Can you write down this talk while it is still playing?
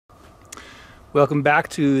Welcome back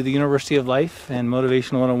to the University of Life and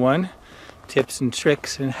Motivation 101. Tips and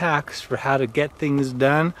tricks and hacks for how to get things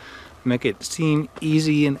done, make it seem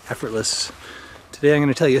easy and effortless. Today I'm going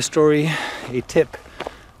to tell you a story, a tip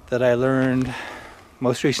that I learned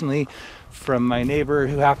most recently from my neighbor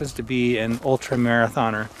who happens to be an ultra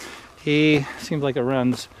marathoner. He seems like he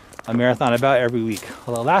runs a marathon about every week.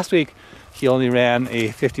 Although last week he only ran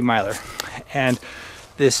a 50 miler. And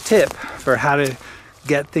this tip for how to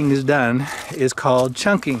get things done is called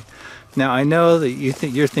chunking. Now I know that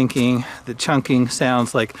you're thinking that chunking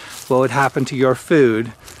sounds like what would happen to your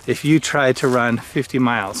food if you tried to run 50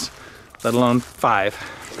 miles, let alone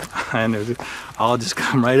 5. And it would all just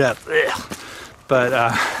come right up. But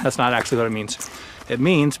that's not actually what it means. It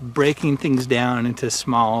means breaking things down into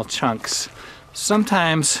small chunks.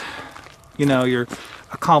 Sometimes, you know, you're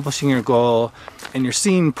accomplishing your goal and you're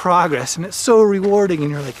seeing progress and it's so rewarding and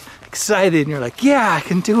you're like excited and you're like, yeah, I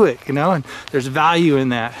can do it, you know, and there's value in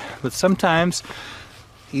that. But sometimes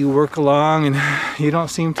you work along and you don't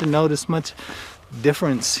seem to notice much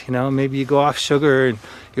difference, you know. Maybe you go off sugar and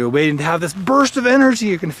you're waiting to have this burst of energy.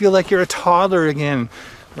 You're gonna feel like you're a toddler again,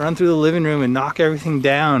 run through the living room and knock everything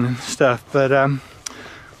down and stuff. But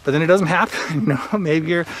then it doesn't happen. You know, maybe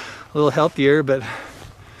you're a little healthier, but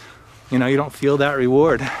you know, you don't feel that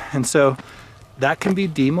reward. And so that can be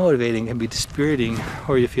demotivating, can be dispiriting,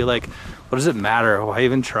 or you feel like, what does it matter? Why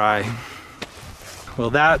even try? Well,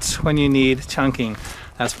 that's when you need chunking.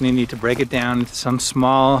 That's when you need to break it down into some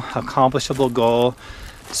small, accomplishable goal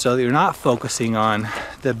so that you're not focusing on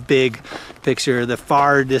the big picture, the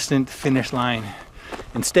far distant finish line.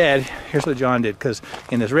 Instead, here's what John did, because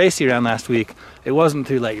in this race he ran last week, it wasn't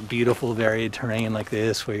through like beautiful varied terrain like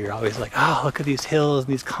this where you're always like, oh, look at these hills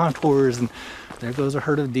and these contours and there goes a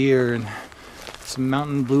herd of deer and some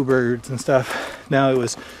mountain bluebirds and stuff. No, it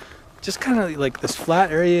was just kind of like this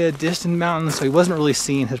flat area, distant mountains, so he wasn't really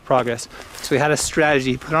seeing his progress. So he had a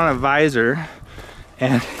strategy, he put on a visor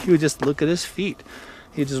and he would just look at his feet.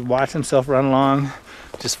 He'd just watch himself run along,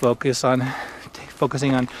 just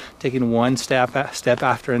focusing on taking one step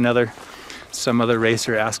after another. Some other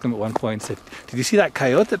racer asked him at one point, said, did you see that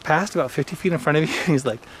coyote that passed about 50 feet in front of you? And he's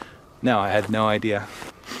like, no, I had no idea.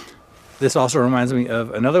 This also reminds me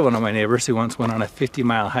of another one of my neighbors who once went on a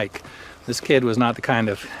 50-mile hike. This kid was not the kind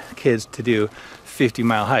of kids to do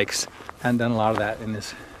 50-mile hikes. Hadn't done a lot of that in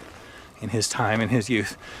his time, in his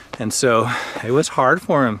youth. And so it was hard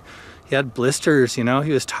for him. He had blisters, you know,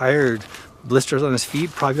 he was tired. Blisters on his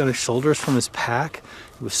feet, probably on his shoulders from his pack.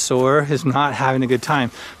 He was sore, he was not having a good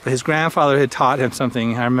time. But his grandfather had taught him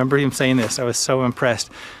something. I remember him saying this, I was so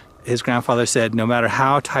impressed. His grandfather said, no matter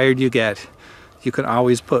how tired you get, you can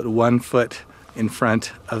always put one foot in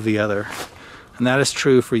front of the other. And that is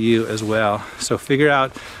true for you as well. So figure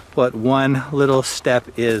out what one little step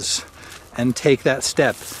is and take that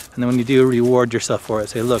step. And then when you do, reward yourself for it.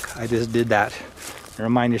 Say, look, I just did that. And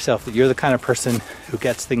remind yourself that you're the kind of person who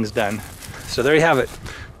gets things done. So there you have it.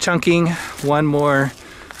 Chunking, one more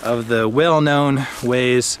of the well-known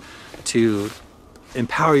ways to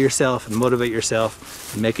empower yourself and motivate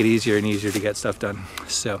yourself and make it easier and easier to get stuff done.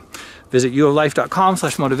 So visit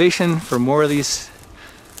uoflife.com/motivation for more of these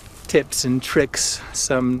tips and tricks,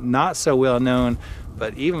 some not so well known,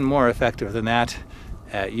 but even more effective than that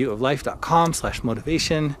at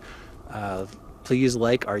uoflife.com/motivation. Please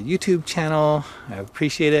like our YouTube channel, I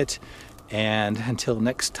appreciate it. And until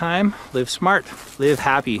next time, live smart, live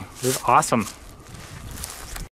happy, live awesome.